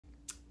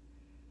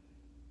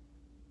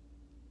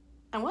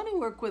I want to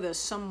work with a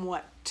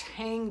somewhat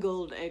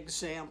tangled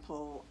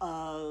example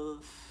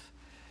of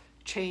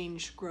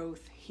change,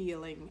 growth,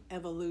 healing,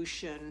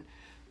 evolution,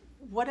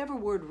 whatever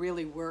word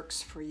really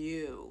works for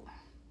you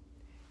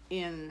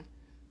in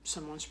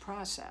someone's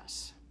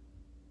process.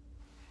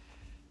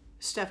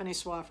 Stephanie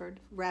Swafford,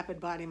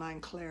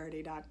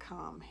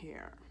 rapidbodymindclarity.com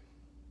here.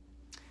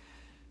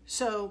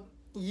 So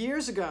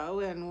years ago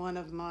in one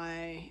of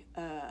my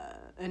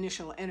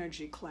initial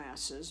energy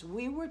classes,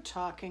 we were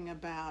talking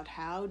about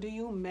how do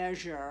you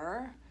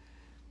measure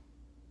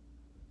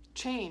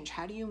change?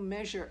 How do you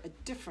measure a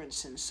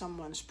difference in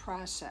someone's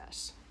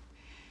process?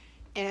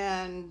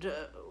 And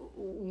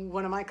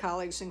one of my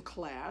colleagues in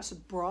class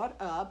brought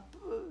up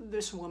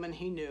this woman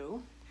he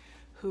knew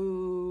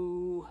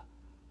who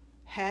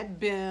had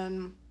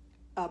been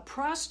a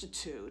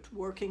prostitute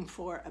working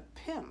for a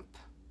pimp.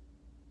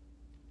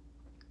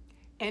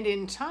 And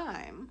in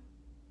time,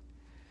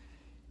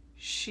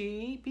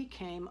 she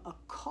became a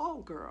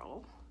call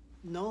girl,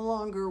 no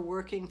longer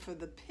working for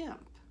the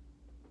pimp.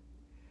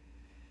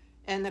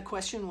 And the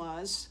question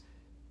was,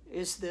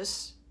 is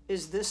this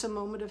a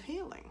moment of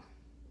healing?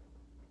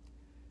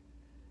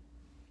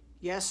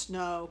 Yes,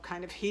 no,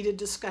 kind of heated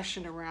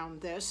discussion around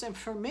this. And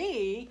for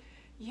me,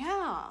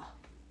 yeah.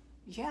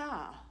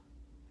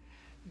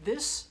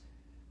 This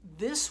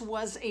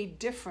was a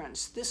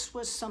difference. This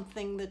was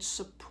something that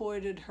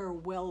supported her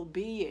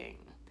well-being.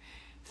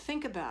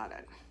 Think about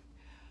it.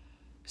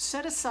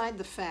 Set aside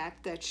the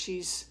fact that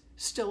she's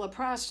still a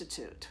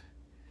prostitute.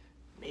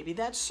 Maybe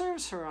that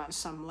serves her on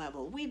some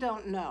level. We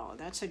don't know.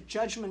 That's a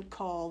judgment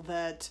call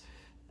that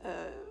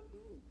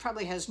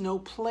probably has no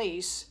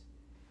place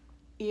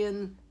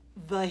in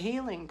the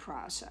healing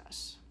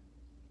process.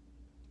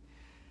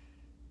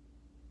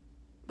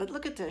 But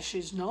look at this.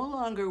 She's no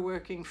longer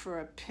working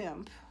for a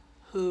pimp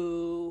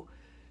who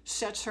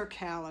sets her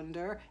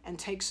calendar and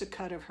takes a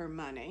cut of her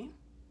money.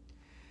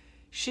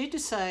 She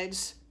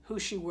decides who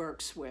she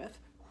works with,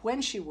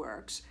 when she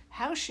works,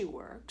 how she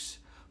works,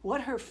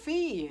 what her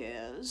fee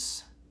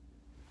is.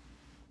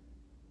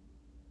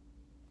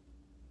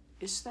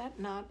 Is that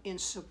not in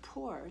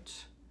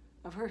support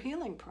of her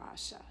healing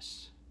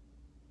process?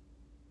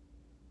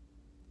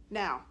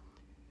 Now,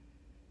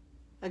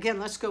 again,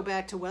 let's go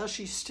back to, well,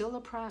 she's still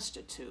a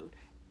prostitute,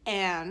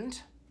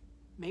 and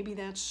maybe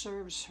that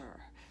serves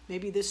her.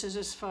 Maybe this is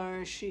as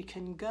far as she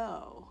can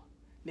go.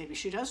 Maybe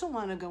she doesn't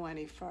want to go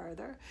any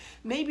farther.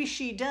 Maybe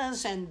she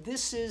does, and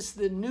this is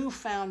the new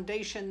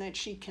foundation that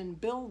she can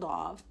build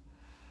on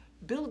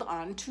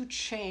to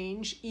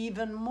change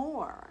even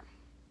more.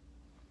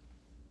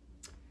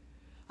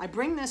 I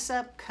bring this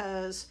up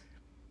because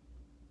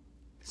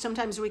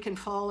sometimes we can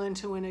fall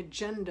into an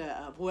agenda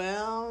of,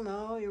 well,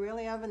 no, you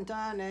really haven't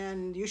done,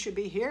 and you should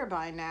be here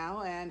by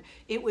now, and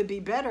it would be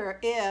better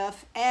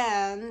if,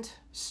 and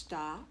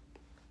stop.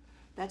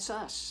 That's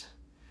us.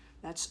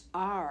 That's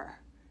our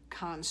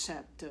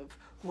concept of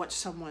what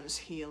someone's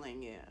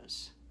healing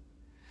is.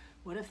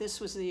 What if this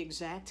was the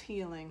exact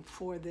healing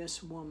for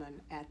this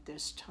woman at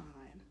this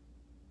time?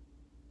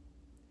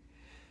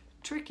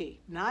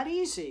 Tricky, not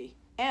easy,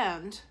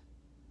 and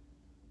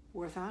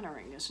worth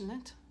honoring, isn't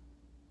it?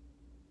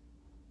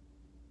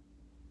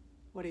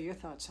 What are your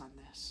thoughts on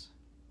this?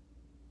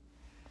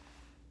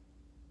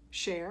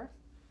 Share,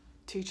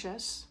 teach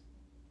us,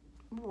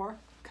 or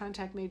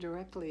contact me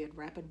directly at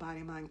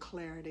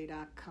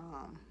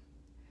rapidbodymindclarity.com.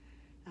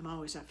 I'm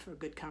always up for a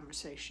good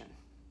conversation.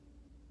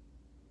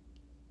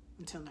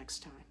 Until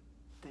next time,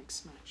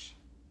 thanks much.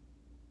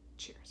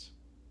 Cheers.